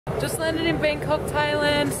Just landed in Bangkok,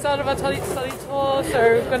 Thailand, started our study tour, so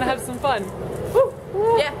we're gonna have some fun. Woo!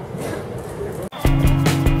 Yeah.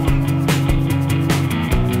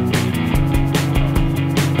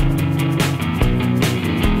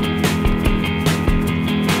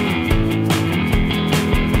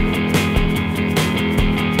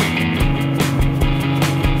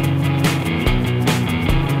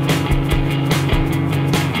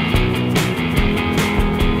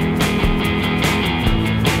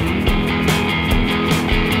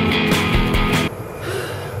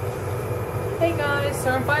 So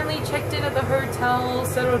I'm finally checked in at the hotel,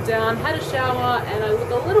 settled down, had a shower, and I look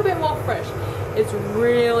a little bit more fresh. It's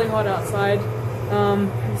really hot outside.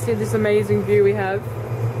 You see this amazing view we have.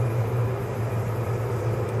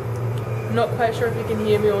 Not quite sure if you can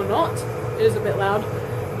hear me or not. It is a bit loud.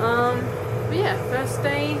 But yeah, first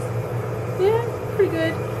day, yeah, pretty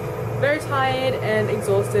good. Very tired and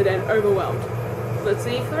exhausted and overwhelmed. Let's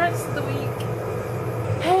see for the rest of the week.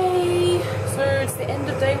 Hey, so it's the end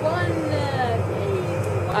of day one.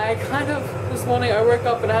 I this morning I woke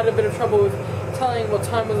up and I had a bit of trouble with telling what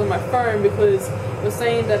time was on my phone because it was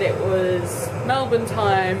saying that it was Melbourne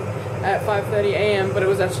time at 5:30 AM, but it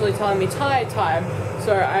was actually telling me Thai time.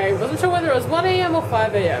 So I wasn't sure whether it was 1 AM or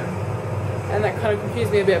 5 AM. And that kind of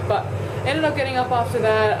confused me a bit, but ended up getting up after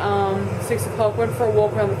that, 6 o'clock, went for a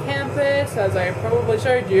walk around the campus, as I probably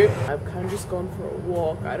showed you. I've kind of just gone for a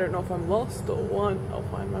walk. I don't know if I'm lost or what, I'll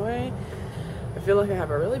find my way. I feel like I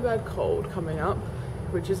have a really bad cold coming up,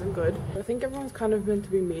 which isn't good. I think everyone's kind of meant to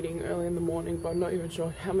be meeting early in the morning, but I'm not even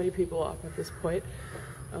sure how many people are up at this point.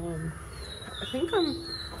 I think I'm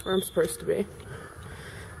where I'm supposed to be.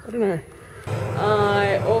 I don't know.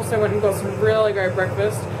 I also went and got some really great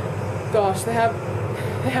breakfast. Gosh, they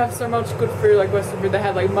have so much good food, like Western food. They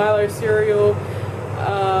had like Milo cereal,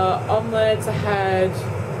 omelets, I had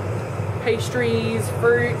pastries,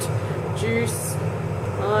 fruit, juice.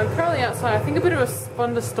 I'm currently outside. I think a bit of a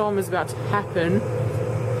thunderstorm is about to happen.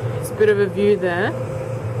 It's a bit of a view there.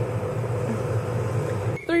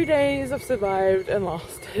 3 days I've survived and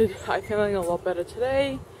lasted. I'm feeling a lot better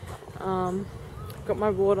today. Got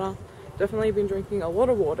my water. Definitely been drinking a lot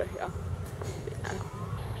of water here. Yeah.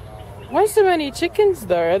 Why so many chickens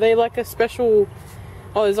though? Are they like a special...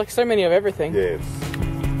 Oh, there's like so many of everything. Yes.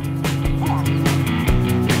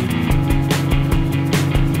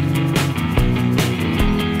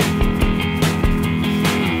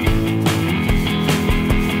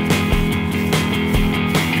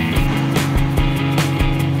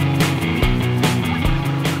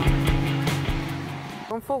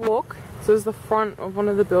 For a walk. So this is the front of one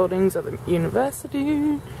of the buildings at the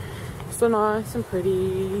university. So nice and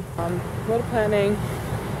pretty. A lot of planning,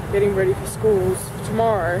 getting ready for schools for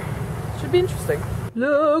tomorrow. Should be interesting.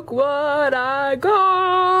 Look what I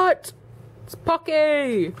got! It's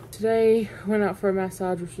Pocky! Today went out for a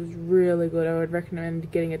massage, which was really good. I would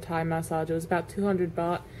recommend getting a Thai massage. It was about 200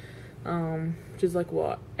 baht, which is like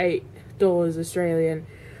what, $8 Australian,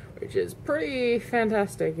 which is pretty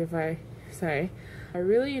fantastic if I say. I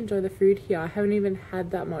really enjoy the food here. I haven't even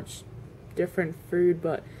had that much different food,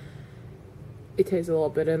 but it tastes a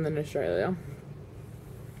lot better than Australia.